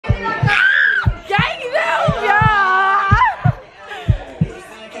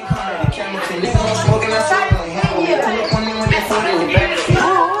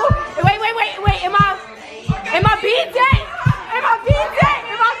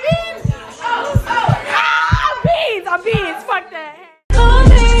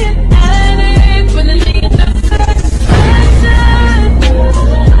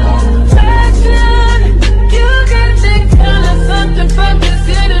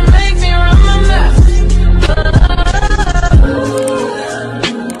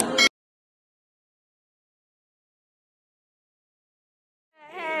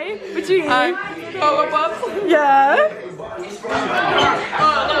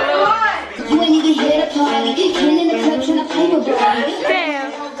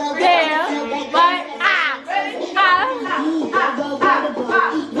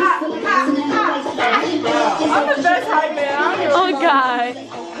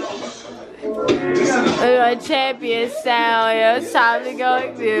A champion sound, yo. It's time to go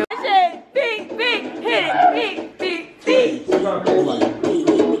and do. Beat, beat, hit it, beat, beat, beat.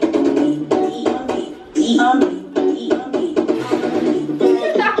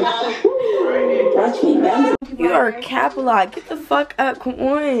 You are a Capitalite. Get the fuck up. Come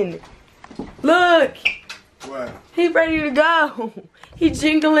on. Look. What? He ready to go. He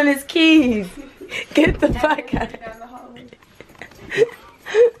jingling his keys. Get the fuck out.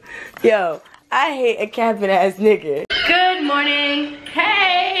 Yo, I hate a capping ass nigga. Good morning.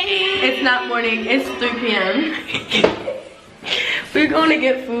 Hey. It's not morning. It's 3 p.m. We're going to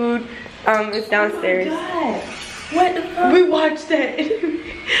get food. It's downstairs. Oh my God. What the fuck? We watched it.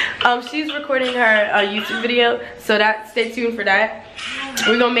 She's recording her YouTube video, so stay tuned for that.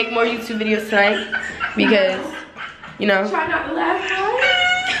 We're gonna make more YouTube videos tonight because, you know. Try not to laugh.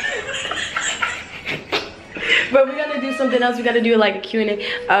 But we're gonna do something else. We gotta do like a Q&A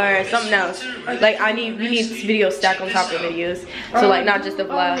or something else. Like we need this video stacked on top of videos, so like not just a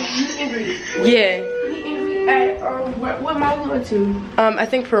vlog. Yeah. What mall we going to? I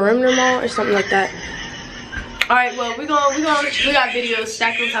think Perimeter Mall or something like that. Alright, well, we got videos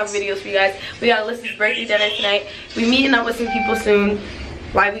stacked on top of videos for you guys. We got Alyssa's birthday dinner tonight. We meeting up with some people soon.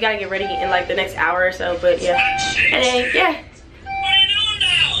 Like, we gotta get ready in like the next hour or so, but yeah. And then, yeah.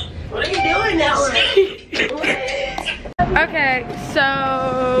 What are you doing now? Okay,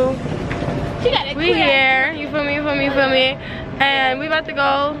 so we here. You feel me? You feel me? You feel me? And we about to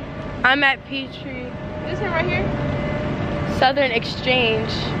go. I'm at Peachtree. This one right here? Southern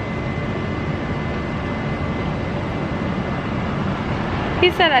Exchange. He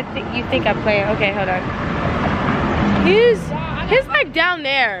said, you think I'm playing. Okay, hold on. He's like down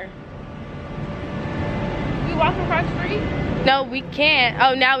there. We walk across the street? No, we can't.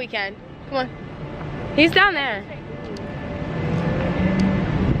 Oh, now we can. Come on. He's down there.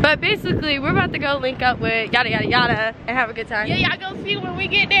 But basically, we're about to go link up with yada yada yada and have a good time. Yeah, y'all gonna see when we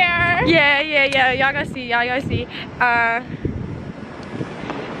get there. Yeah. Y'all gonna see.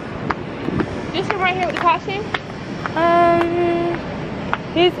 This one right here with the costume?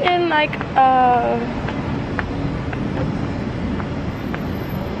 He's in like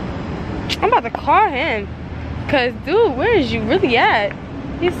I'm about to call him. Cause dude, where is you really at?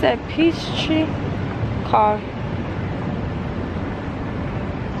 He said Peachtree. Call.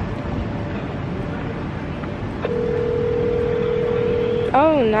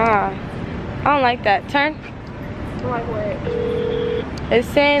 Oh nah. I don't like that. Turn. Like what? It's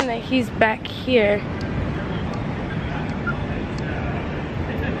saying that he's back here.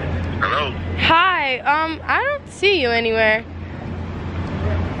 Hello? Hi, I don't see you anywhere.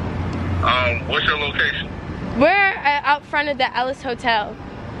 What's your location? We're out front of the Ellis Hotel.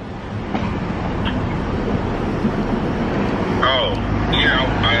 Oh, yeah,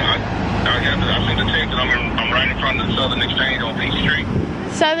 I seen the text and I'm right in front of the Southern Exchange on Peachtree.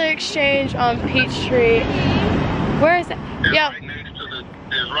 Southern Exchange on Peachtree. Where is it? It's right next to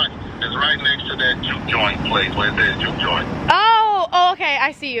it's right next to that juke joint place where it says juke joint. Oh, okay,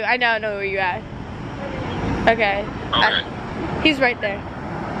 I see you. I now know where you're at. Okay. Okay. He's right there.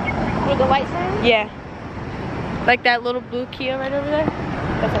 With the white sign? Yeah. Like that little blue Kia right over there?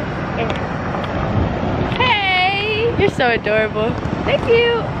 That's right. Hey! You're so adorable. Thank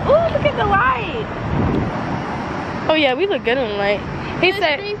you. Ooh, look at the light. Oh yeah, we look good in the light. He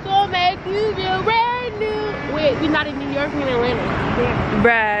said, streets will make you feel brand new. Wait, we're not in New York, we're in Atlanta. Yeah.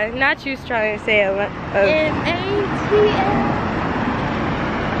 Bruh, not you trying to say Atlanta.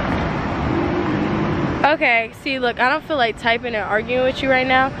 ATL. Okay, see, look, I don't feel like typing and arguing with you right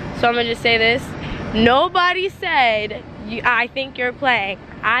now, so I'm gonna just say this. Nobody said, I think you're playing.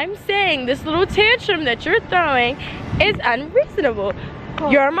 I'm saying this little tantrum that you're throwing is unreasonable.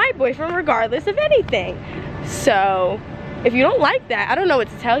 You're my boyfriend regardless of anything. So, if you don't like that, I don't know what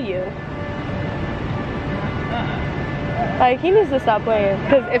to tell you. Like, he needs to stop playing.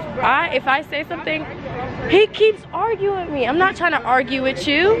 Because if I say something, he keeps arguing with me. I'm not trying to argue with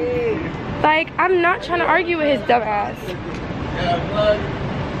you. Like, I'm not trying to argue with his dumb ass.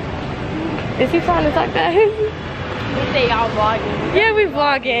 Is he trying to talk that? We say y'all vlogging. Yeah, we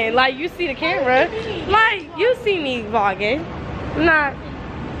vlogging. Like, you see the camera. Like, you see me vlogging. I'm not.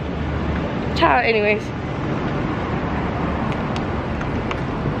 Child, anyways.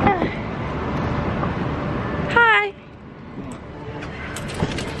 Hi.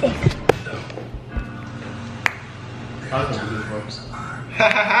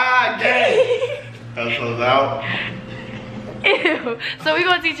 Haha, gay. That was out. Ew. So we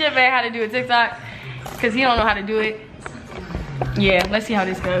gonna teach him man how to do a TikTok, cause he don't know how to do it. Yeah, let's see how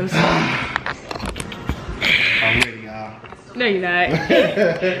this goes. I'm ready, y'all. No, you're not.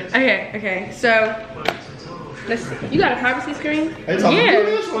 Okay. So let's see. You got a privacy screen? Hey, talk Yeah. to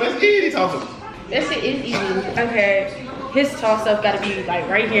this one. That's easy. Talk to. That shit is easy. Okay. His tall stuff gotta be like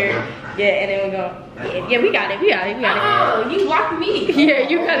right here. Yeah, and then we go. Yeah, we got it. Oh, you blocked me. Yeah,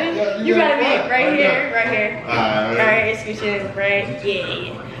 you got it. You gotta be right here, right here. Alright. Alright, scooch it right.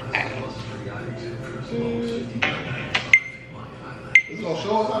 Yeah. Alright. Is it gonna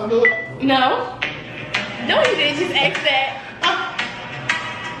show us how to do it? No. No, you didn't just ask that.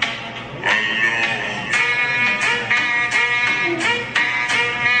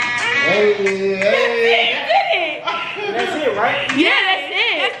 Hey. That's it, right? Yeah, that's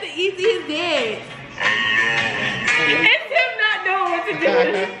it. That's the easiest dance. It's him not knowing what to do. I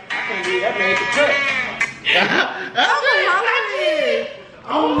can't believe that made the cut.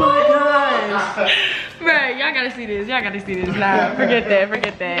 Oh my god. Right, y'all gotta see this. Y'all gotta see this. Nah, forget that.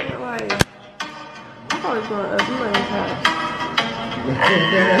 Forget that. I'm always going up. You might have.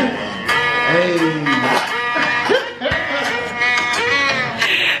 Hey.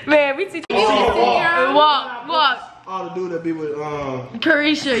 Man, we teach you. Walk. All the dude that be with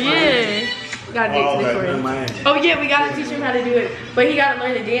Carisha, yeah. Gotta get to this for him. Oh yeah, we gotta teach him how to do it. But he gotta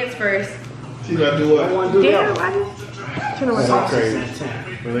learn to dance first. she gotta do what? Damn, turn around. That's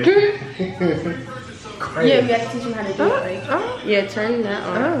crazy. Yeah, we gotta teach him how to do it. Right? Yeah, turn that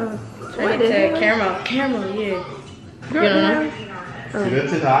on. Turn it to camera. Camera, yeah. You don't know? See,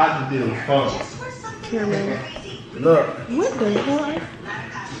 that's it. I just did it fun. Camera. Look. What the hell?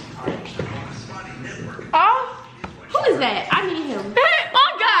 Oh, who is that? I need him.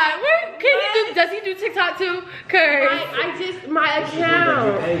 Oh God, where can he do? Does he do TikTok too? Cause My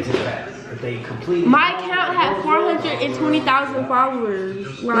account. My account had 420,000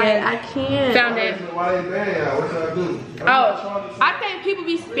 followers. Like, Yeah. I can't. found it. Why they banned y'all? What y'all do? Oh, I think people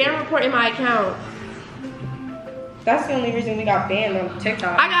be spam reporting my account. that's the only reason we got banned on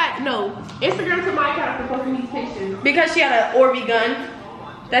TikTok. Instagram took my account for posting these pictures. Because she had an Orby gun.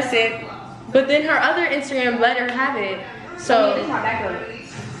 That's it. But then her other Instagram let her have it. So This how that goes.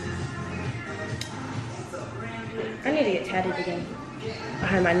 I need to get tatted again.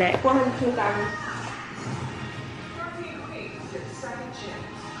 Behind my neck. 420,000.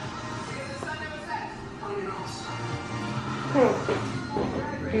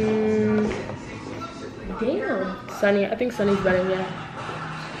 Damn. Sunny. I think Sunny's better, yeah.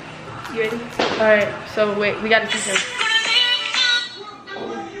 You ready? Alright, so wait, we gotta teach him.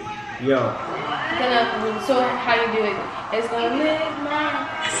 Yo. So how you do it? It's gonna live my.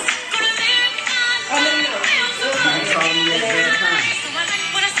 Oh no.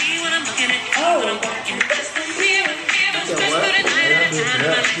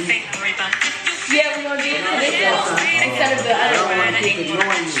 Yeah, we're gonna do it to this one instead of the other one.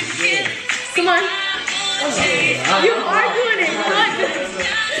 Come on. You are doing it. Come on.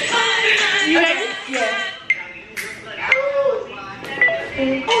 You ready? Yeah.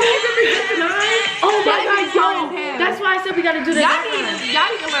 Oh my God, yo! That's why I said we gotta do this.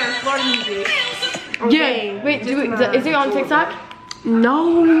 Y'all need to learn Florida music. Yeah. Wait, is it on TikTok?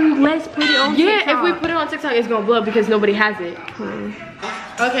 No, let's put it on TikTok. Yeah, if we put it on TikTok, it's gonna blow up because nobody has it.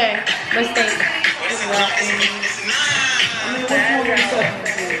 Okay, let's think.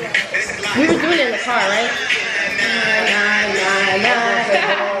 We were doing it in the car, right?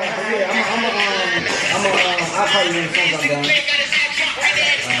 I'll call you when the songs are done.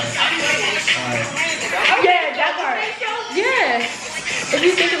 Yeah, that part. Yeah. If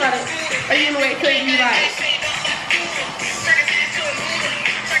you think about it, are you gonna wait till you like?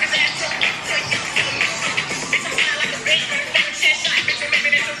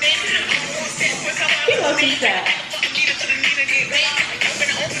 He loves his that.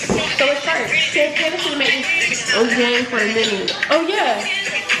 So let's start. I'm game for a minute. Oh yeah.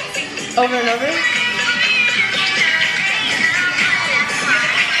 Over and over.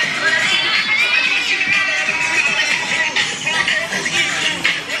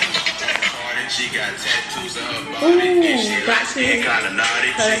 She got tattoos on her body, and she light skin kinda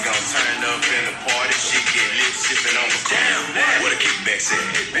naughty. She gon' turn up in the party. She get lit sipping on the down. What a kickback say.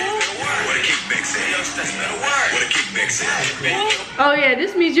 What a kickback say. What a kickback say. Oh yeah,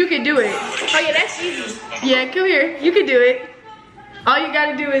 this means you can do it. Oh yeah, that's easy. Yeah, come here. You can do it. All you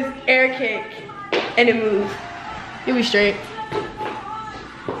gotta do is air kick and then move. You'll be straight.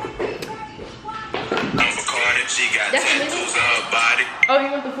 She got tattoos on her body. Oh, you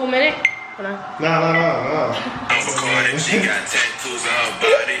want the full minute? Hold on. No. She got tattoos on her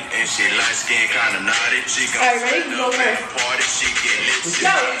body, and she light skin kinda naughty. She gon' Alright, ready? turn Go up in first. the party. She get lit.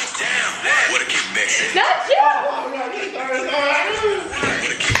 Go. Damn, what a kickback say. Not you! What a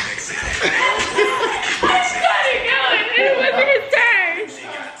kickback say. What are you doing? It was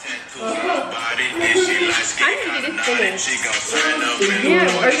finished. Yeah,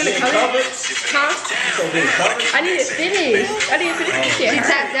 are you gonna color it? Huh? I need it finished. I need it finished. She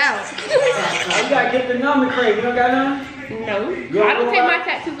tapped out. You gotta get the number crate. You don't got none? No. I don't take my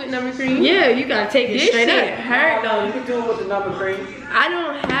tattoos with number cream. Yeah, you gotta take this straight up. Hurt though. You can do it with the number crate. I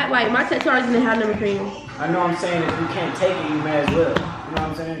don't have, like, my tattoo artist didn't have number cream. I know I'm saying if you can't take it, you may as well. You know what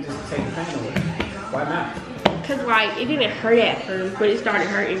I'm saying? Just take the pain away. Why not? Cause like, it didn't hurt at first, but it started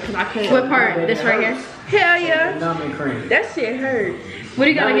hurting because I couldn't. What part? This right here? Hell yeah. Numbing cream. That shit hurt. What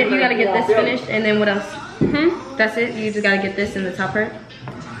do you gotta get? You gotta get this finished, and then what else? That's it? You just gotta get this in the top part?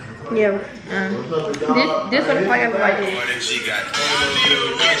 Yeah. This one probably have like this. Put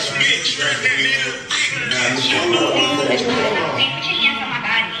your hands on my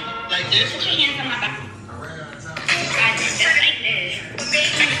body. Like this? Put your hands on my body. Just like this.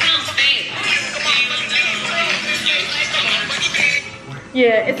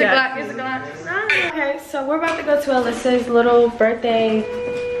 Yeah, it's a Glock. It's a Glock. Okay, so we're about to go to Alyssa's little birthday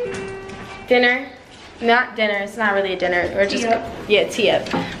dinner. Not dinner. It's not really a dinner. We're just tee-up.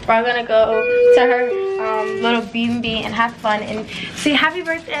 We're gonna go to her little B&B and have fun and say happy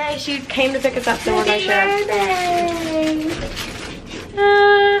birthday. She came to pick us up, so we're gonna share.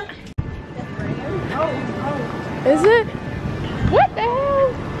 Is it? What the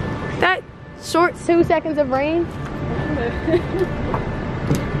hell? That short 2 seconds of rain.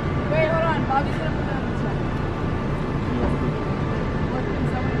 Wait, hold on. Bobby's gonna put that on the side.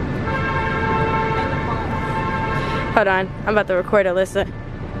 Hold on, I'm about to record Alyssa.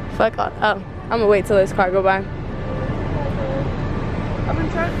 Fuck off. Oh, I'm gonna wait till this car go by. I'm in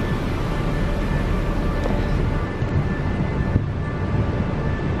charge.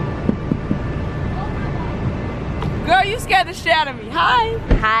 Girl, you scared the shit out of me. Hi.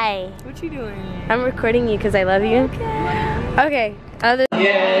 Hi. What you doing? I'm recording you because I love you. Okay. Other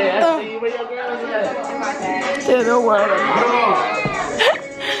Yeah, I see where your girls at. yeah, don't worry.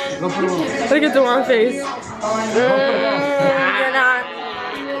 Look at the wrong face. You're not.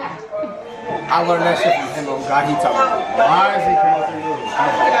 I learned that shit from him. Oh God, he talking. Why is he coming through you?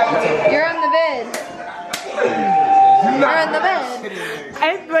 You're on the bed. You're on the bed.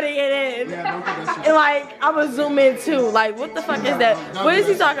 I'm putting it in. And like, I'm gonna zoom in too. Like, what the fuck is that? What is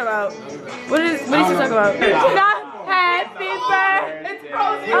he talking about? What is he talking about? Not happy birthday. It's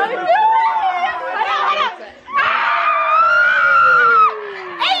frozen. Oh, no.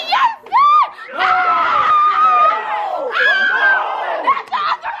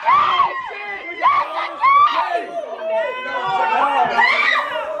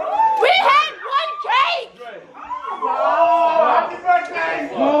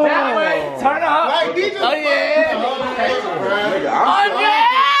 Turn up. Like, DJ, Oh yeah.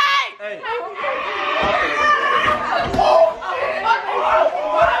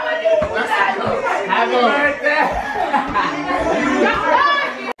 Happy birthday.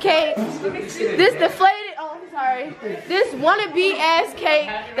 Cake. This deflated. Oh, I'm sorry. This wannabe ass cake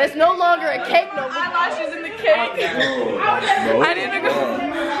that's no longer a cake no more. Eyelashes in the cake. I need to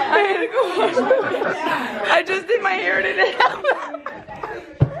go wash my hair. I just did my hair today.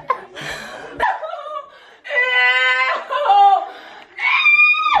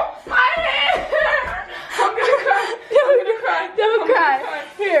 Don't cry.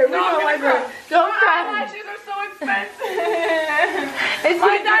 Here, we don't like that. Don't cry. Eyelashes are so expensive. It's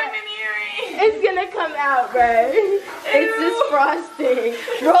My gonna, diamond earring. it's gonna come out, bro. It's this frosting.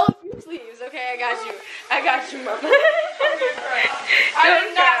 Roll up your sleeves, okay? I got you. I got you, mama. I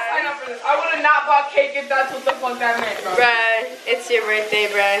did not sign up for this. I would have not bought cake if that's what the fuck that meant, bro. Bruh, it's your birthday,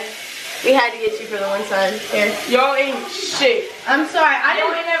 bruh. We had to get you for the one time. Here. Y'all ain't shit. I'm sorry. I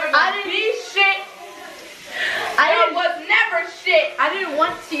Y'all ain't never gonna be shit. Y'all was never shit. I didn't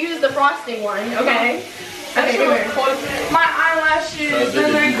want to use the frosting one, okay? Okay, Sure. here. My eyelashes.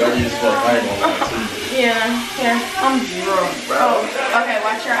 Yeah. I'm drunk, bro. Oh, okay,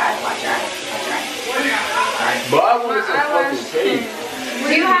 watch your eyes, watch your eyes, watch your eyes. But I wanted some fucking cake.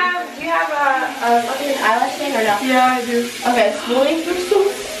 Do you have a fucking eyelash thing or no? Yeah, I do. Okay, spoolie. You're so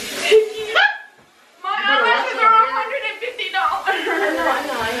sticky. My eyelashes are $150.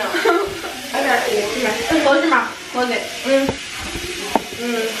 I know. I got you. Close your mouth. Close it.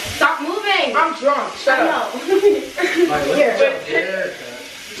 Stop moving. I'm drunk. Shut up. Here.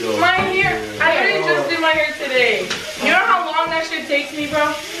 My hair. I literally just did my hair today. You know how long that shit takes me,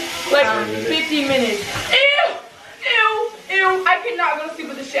 bro? Like 50 minutes. Ew. I cannot go to sleep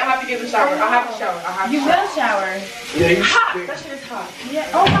with this shit. I have to get in the shower. I have to shower. You will shower. Hot. That shit is hot. Yeah.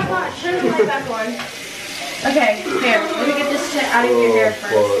 Oh my god. Turn the light back on. Okay. Here. Let me get this shit out of your hair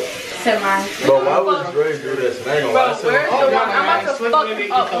first. Semi. Bro, why would Dre do this? I ain't gonna lie. Bro, where's the one? I'm about to fuck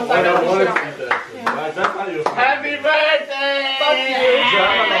him up. I don't want to eat that. That's not your Happy birthday! Fuck you.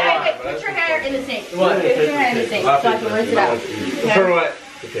 Hey, put your hair in the sink. Put your hair in the sink so I can rinse it out. For what?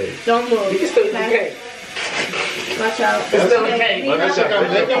 Okay. Don't move. You can still eat the cake. Watch out. It's still a cake.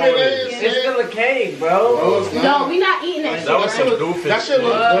 It's still a cake, bro. No, we not eating that shit. That was some doofus. That shit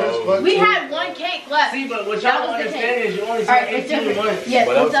look good as fuck. We had one cake left. See, but what y'all don't understand is you only turn 18 months. Yes,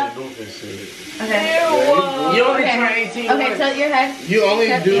 But that was what's some up? doofus shit. Okay. You only turn 18 months. Okay, tilt your head. You only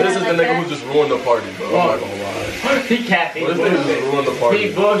do This is the nigga who just ruined the party, bro. I'm not gonna lie. He capped. This nigga just ruined the party.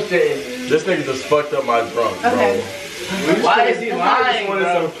 He bullshit. This nigga just fucked up my drunk, bro. Okay. Why is he lying,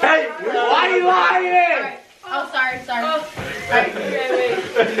 bro? Hey, why you lying? Oh, sorry. Alright,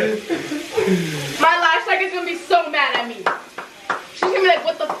 my lash tag is gonna be so mad at me. She's gonna be like,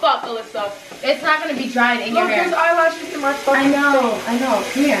 what the fuck, Alyssa? It's not gonna be dried in your Look, hair. there's eyelashes in my fucking I know.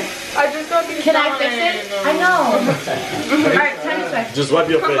 Come here. I just got these. Can I fix it? I know. Alright, time this way. Just wipe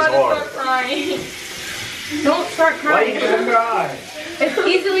your I'm face about to hard. start crying. Don't start Why you crying. gonna cry? It's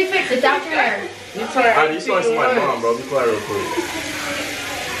easily fixed. It's out your hair. You turn Alright, you starting to my mom, bro. Be quiet real quick.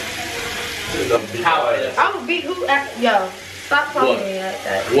 How I will beat who? Yo, stop talking to me like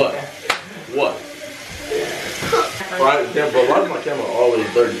that. What? Right, damn, bro, why is my camera always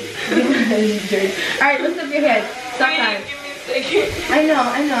dirty? Alright, lift up your head. Stop crying. Give me a second.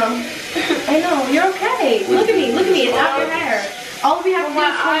 I know. You're okay. Look at me. It's out your hair. All we have to do is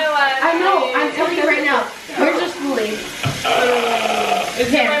eyelash. I know. I'm telling you right now. Where's your spoolie? It's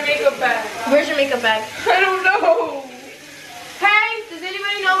in my makeup bag. Where's your makeup bag? I don't know. Hey, does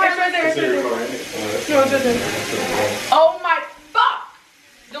anybody know where? It's right there. No, it's right there. Oh my fuck!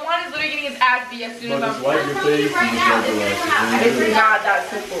 Dewan is literally getting his ass beat as soon as I'm Wipe your face and right now. just wipe your It's lashes. not that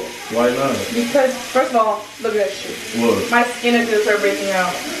simple. Why not? Because, first of all, look at that shit. What? My skin is gonna start breaking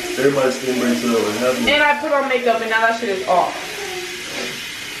out. Everybody's skin breaks up. What happened? And I put on makeup and now that shit is off.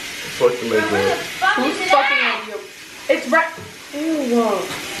 Fuck the makeup. Who's fucking at you? It's right. Ew.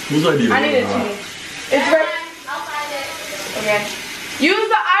 Whose idea? I need to change. It's right. I'll find it. Okay. Use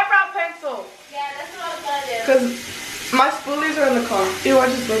the eyebrow pencil. Yeah, that's what I was gonna do. Because my spoolies are in the car. Ew, I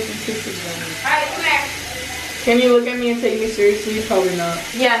just broke some pieces. Alright, come here. Can you look at me and take me seriously? Probably not.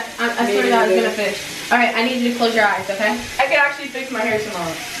 Yeah, I swear to God, it's gonna finish. Alright, I need you to close your eyes, okay? I can actually fix my hair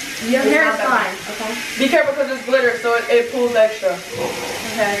tomorrow. Your It's hair not is that fine, bad. okay? Be careful because it's glitter, so it pulls extra.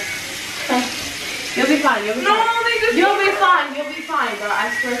 Okay. You'll be fine. No, they just. You'll be fine, bro.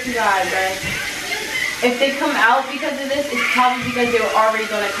 I swear to God, bro. If they come out because of this, it's probably because they were already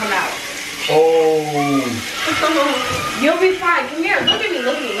gonna come out. Oh. You'll be fine. Come here. Look at me.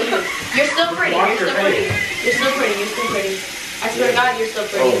 You're still pretty. I swear to God, you're still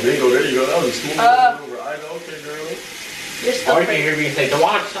pretty. Oh, there you go. That was a smooth over. I know, okay, girl. You're still Or you can pretty. hear me say, don't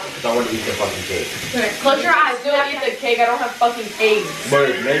watch something because I want to eat the fucking cake. Close your eyes. Still eat the cake. I don't have fucking eggs. But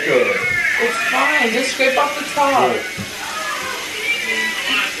makeup. It's fine. Just scrape off the top.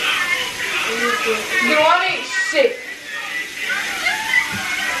 You want it? Shit.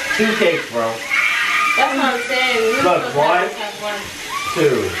 2 cakes, bro. That's what I'm saying. Look, 1,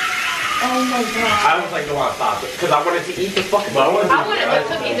 2. Oh my God. I was like, don't want to stop it because I wanted to eat the fucking. I wanted the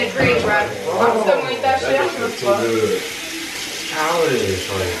cookies and cream, bro. I'm still gonna eat that shit. I'm gonna Too fuck. good. Childish,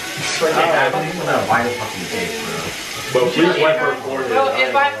 like. I don't even want to buy the fucking cake, bro. But please wipe her forehead. Bro,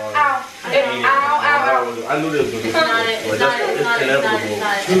 if I, ow, I knew this was inevitable.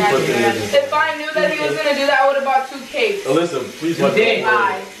 If I knew that he was gonna do that, I would have bought 2 cakes. Listen, please wipe You did. her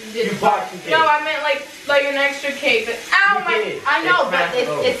forehead. You bought 2 cakes. No, I meant like an extra cake. But ow, You my. did. I know, but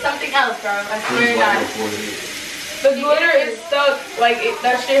it's something else, bro. I swear to God. The glitter is stuck. Like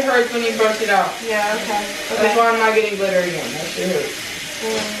that shit hurts when you brush it out. Yeah, okay. That's why I'm not getting glitter again. That shit hurts.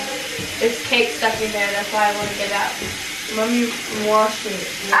 There's cake stuck in there. That's why I want to get out. Let me wash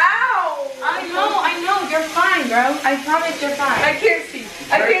it. Ow! I know. You're fine, bro. I promise you're fine. I can't see.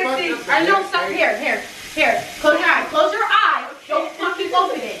 I can't see. I know. Stop. Here. Close your eye. Close your eye. Don't fucking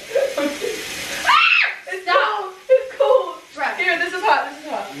open it. It's cold. It's cold. Right. Here, this is hot.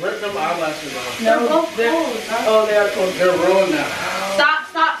 Rip them eyelashes off. They're both cold. Oh, they are cold. They're ruined now. Stop.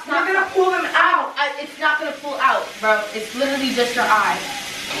 You're gonna pull them out. It's not gonna pull out, bro. It's literally just your eye.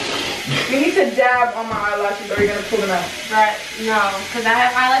 You need to dab on my eyelashes or you're gonna pull them out. Right? No, because I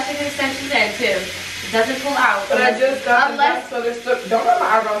have eyelash extensions in too. It doesn't pull out. But I just got unless so they're still. Don't have my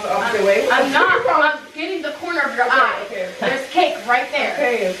eyebrows the opposite way. I'm not. I'm getting the corner of your eye. Okay. There's cake right there.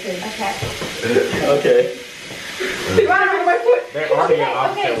 Okay. Okay. You want to move my foot? They're already the Okay,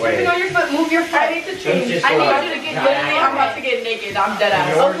 opposite something way. on your foot. Literally, I need to change. Just I need like- you to get. Literally, I'm about to get naked. I'm dead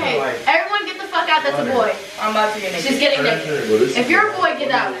ass. Yours Okay, is like- everyone get the fuck out. That's a boy. I'm about to get naked. She's getting naked. If you're a boy,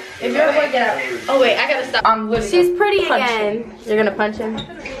 get out. If you're a boy, get out. Oh wait, I gotta stop. I'm literally. She's pretty again. You're gonna punch him?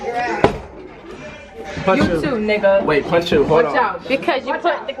 Punch You him. too, nigga. Wait, punch him. Hold Watch on. out. Because you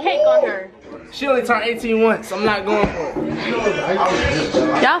put the cake on her. She only turned 18 once. I'm not going for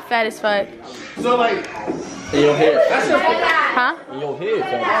it. Y'all fat as fuck. So like, in your head. That's just Huh? In your head,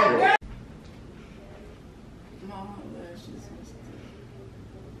 fam.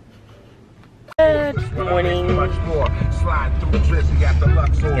 Good morning.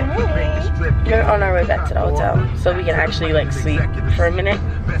 We're on our way back to the hotel, so we can actually like sleep for a minute.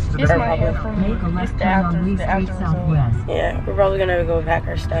 It's my hair for me. It's the after. Yeah, we're probably gonna go pack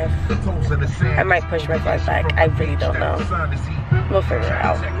our stuff. I might push my flight back. I really don't know. We'll figure it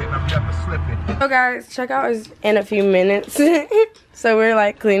out. So guys, checkout is in a few minutes. So we're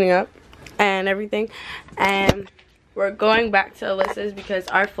like cleaning up and everything, and we're going back to Alyssa's because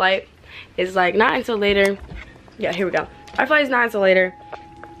our flight is like not until later. Yeah, here we go. Our flight is not until later.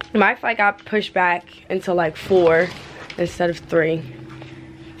 My flight got pushed back until like 4 instead of 3.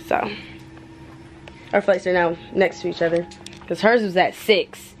 So our flights are now next to each other because hers was at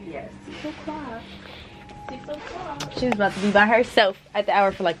 6. Yes. 6 o'clock. 6 o'clock. She was about to be by herself at the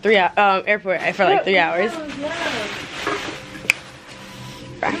hour for like 3 hours. Airport for like 3 hours.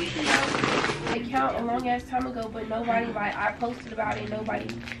 Right. It count a long ass time ago, but nobody, like, I posted about it, nobody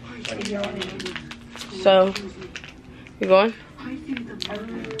wanted to hear on it. So you going?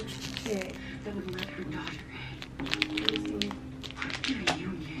 Shit.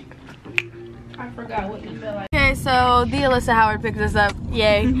 I forgot what email I. Okay, so the Alyssa Howard picked us up.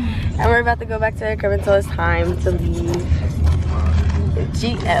 Yay. And we're about to go back to the crib until it's time to leave.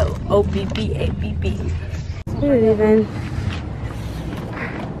 GLOPPAPP. We're leaving.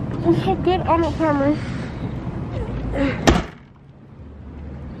 I'm so good on the camera.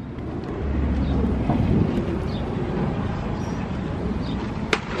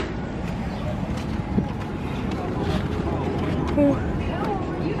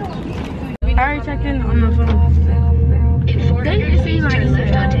 I already checked in on the phone. In 400 feet, turn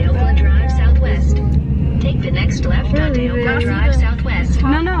left onto Oakland Drive Southwest. Take the next left onto Oakland Drive Southwest.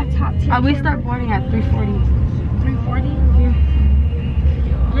 No. We start boarding at 3:40. 340? Yeah.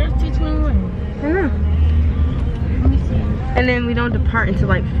 Where's 221? I don't know. And then we don't depart until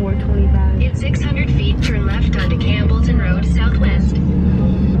like 4:25. In 600 feet, turn left onto Campbellton Road Southwest.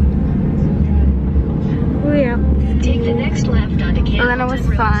 Oh yeah. Take the next left onto Campbellton Atlanta was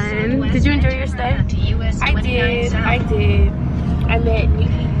Road fun. Southwest. Did you enjoy your stay? Onto US 29 South. I did. I met new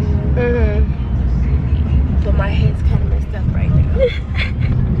people, but my head's kind of messed up right now.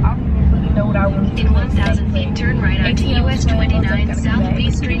 I don't really know what I want to do. In 1,000 feet, turn right onto ATL US 29 South B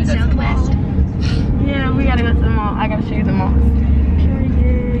Street Southwest. Yeah, we gotta go to the mall. I gotta show you the mall. I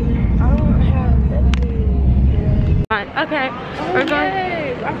don't have nothing. Okay, we're going.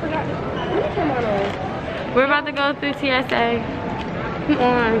 I forgot. Let me turn mine on. We're about to go through TSA. Come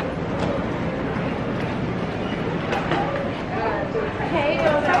on. Hey, I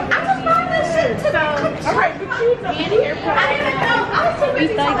just found this shit today. Alright, but you know, I didn't know. I was so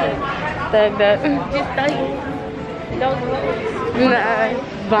busy talking. Thugged up. Just thugging. No gloves.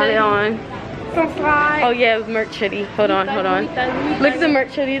 Nah, bonnet on. Some fly. Oh yeah, merch hoodie. Hold on. Look at the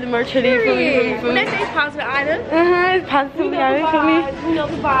merch hoodie. The merch hoodie. For me. When they say positivelyida, It's positivelyida for me. you know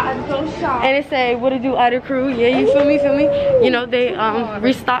the vibe. Don't shop. And it say, what it do, Ida crew? Yeah, you feel me? You know, they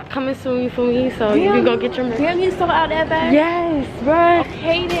restock coming soon, you feel me? So you can go get your merch. Damn, you sold out that bag? Yes, bruh.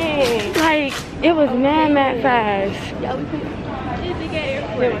 Okay then. Like, it was mad fast. Yo, we can big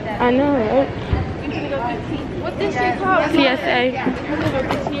airport. I know, right? We can go to what this shit called? TSA. We can go to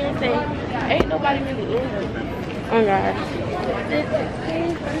TSA. Ain't nobody really in here. Oh gosh.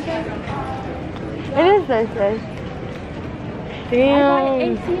 It is Thursday.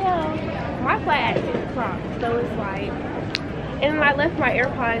 Damn. ATL. My flight at 6 o'clock, so it's like, and I left my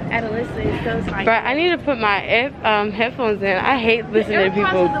AirPods at Alyssa, so it's like. But I need to put my headphones in. I hate listening to people.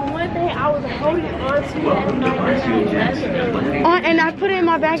 AirPods was the one thing I was holding on to that night. And I put it in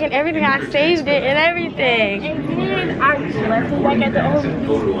my bag and everything. I saved it and everything. And then I just left it back at the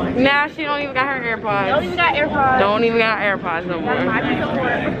office. Now she don't even got her AirPods. Don't even got AirPods. Don't even got AirPods no That might be more.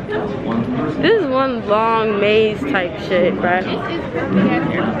 some more. This is one long maze type shit, bruh. It's really at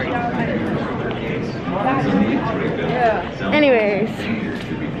the airport, y'all. Yeah. Anyways.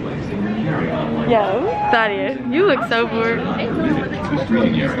 Yo, Sadia, you look so bored.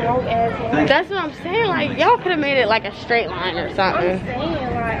 That's what I'm saying. Like, y'all could have made it like a straight line or something.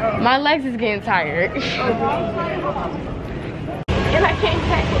 My legs is getting tired. And I can't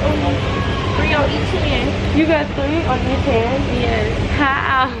pack 3 on each hand. You got 3 on each hand? Yes.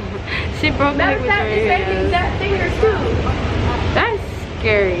 How? She broke Matter of fact, the same exact fingers too. That's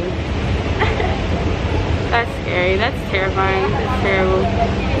scary. That's scary. That's terrifying. That's terrible.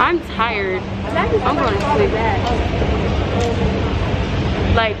 I'm tired. I'm going to sleep.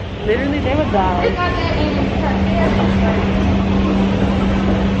 Like, literally, they would die.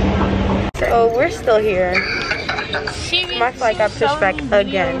 So, we're still here. My flight got pushed back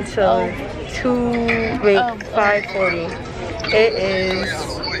again till 5:40. It is.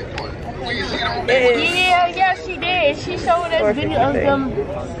 Yeah, she did. She showed us video of them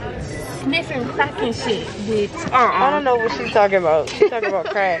sniffing crack and shit, bitch. I don't know what she's talking about. She's talking about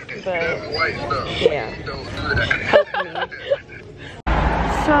crack, but yeah. Help me.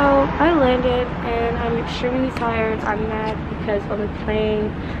 So I landed and I'm extremely tired. I'm mad because on the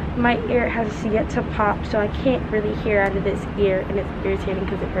plane my ear has yet to pop, so I can't really hear out of this ear, and it's irritating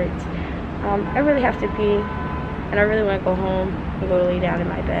because it hurts. I really have to pee, and I really want to go home and go lay down in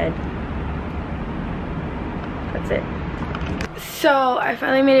my bed. That's it. So I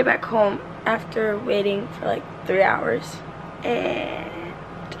finally made it back home after waiting for like 3 hours, and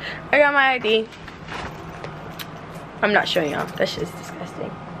I got my ID. I'm not showing y'all. That shit's disgusting.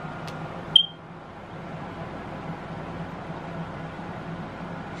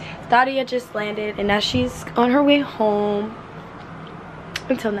 Dadia just landed and now she's on her way home.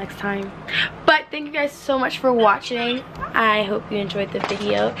 Until next time. But thank you guys so much for watching. I hope you enjoyed the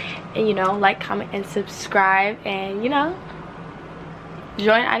video, and you know, like, comment, and subscribe, and you know,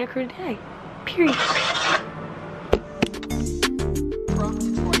 join Ida Crew today. Period.